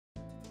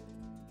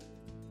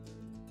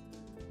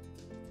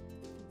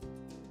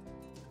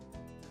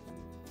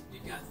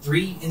got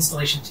 3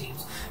 installation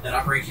teams that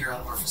operate here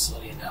out of our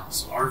facility in Dallas.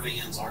 So our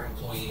vans, our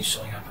employees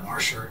showing up in our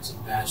shirts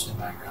and badged and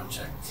background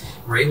check.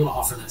 We're able to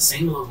offer that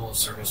same level of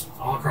service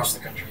all across the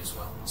country as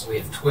well. So we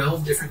have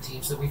 12 different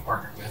teams that we've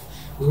partnered with.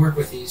 We work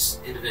with these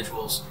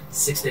individuals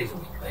 6 days a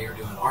week. They are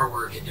doing our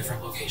work at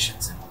different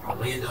locations in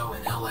Orlando,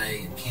 in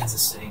LA, in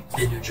Kansas City,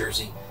 in New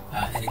Jersey.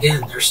 And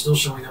again, they're still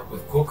showing up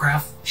with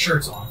Quiltcraft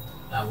shirts on.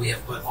 We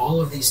have put all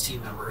of these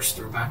team members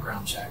through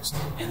background checks.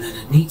 And then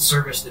a neat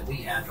service that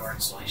we add to our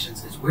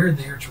installations is we're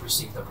there to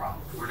receive the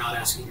product. We're not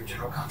asking your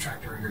general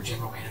contractor or your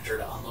general manager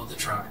to unload the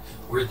truck.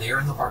 We're there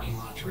in the parking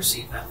lot to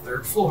receive that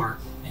 3rd floor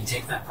and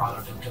take that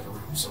product into the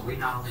room. So we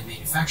not only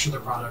manufacture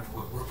the product,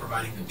 but we're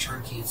providing a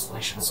turnkey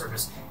installation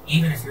service.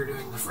 Even if you're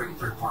doing the free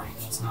 3rd party,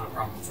 that's not a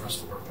problem for us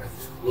to work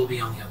with. We'll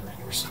be on the other end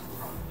to receive the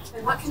product.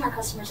 And what can our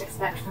customers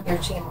expect from their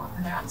team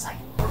when they're on site?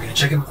 We're going to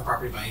check in with the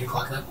property by 8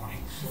 o'clock that morning.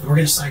 And we're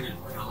going to sign in.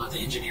 We're going to let the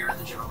engineer and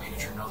the general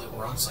manager know that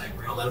we're on site.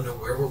 We're going to let them know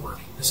where we're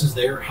working. This is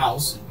their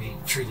house, and we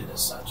treat it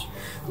as such.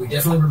 We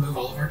definitely remove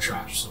all of our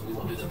trash, so we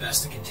will do the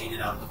best to contain it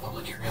out in the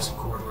public areas and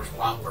corridors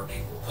while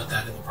working. We'll put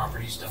that in the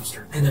property's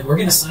dumpster. And then we're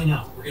going to sign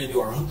out. We're going to do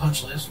our own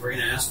punch list. We're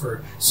going to ask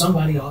for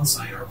somebody on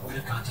site, our point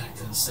of contact,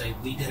 to say,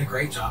 we did a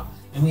great job.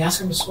 And we ask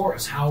them to score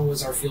us. How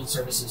was our field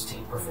services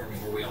team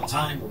performing? Were we on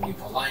time? Were we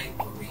polite?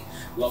 Were we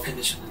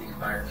well-conditioned in the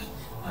environment?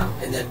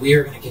 And then we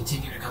are going to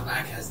continue to come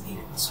back as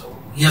needed. So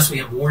yes, we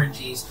have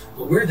warranties,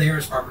 but we're there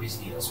as properties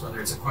need us, whether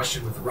it's a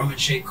question with the Roman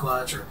shake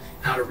clutch or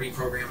how to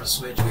reprogram a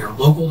switch. We are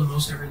local to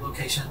most every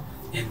location,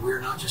 and we're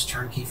not just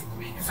turnkey from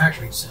the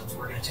manufacturing sense.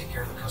 We're going to take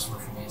care of the customer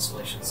from the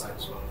installation side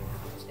as well.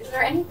 Is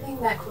there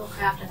anything that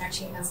Quiltcraft and their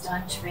team has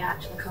done to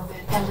react to the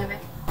COVID pandemic?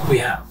 We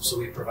have. So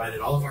we've provided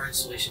all of our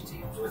installation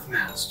teams with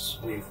masks.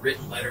 We've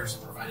written letters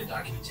and provided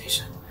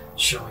documentation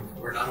showing that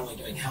we're not only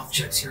doing health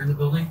checks here in the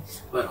building,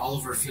 but all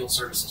of our field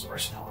services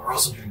personnel are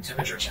also doing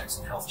temperature checks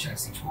and health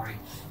checks each morning.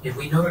 And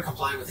we know to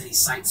comply with any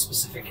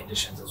site-specific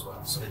conditions as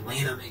well. So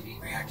Atlanta may be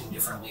reacting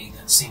differently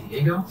than San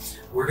Diego.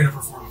 We're going to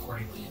perform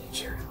accordingly in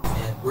each area.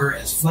 And we're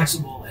as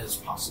flexible as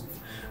possible.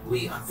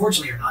 We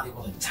unfortunately are not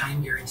able to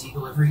time guarantee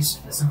deliveries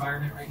in this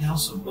environment right now,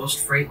 so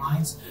most freight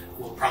lines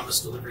will promise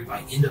delivery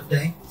by end of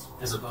day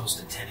as opposed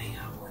to 10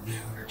 a.m. or noon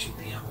or 2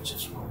 p.m., which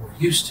is what we're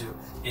used to,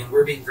 and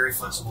we're being very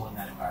flexible in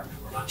that environment.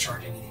 We're not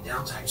charging any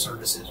downtime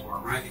services. We're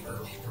arriving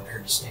early and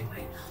prepared to stay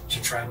late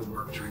to try to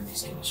work during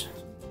these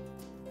conditions.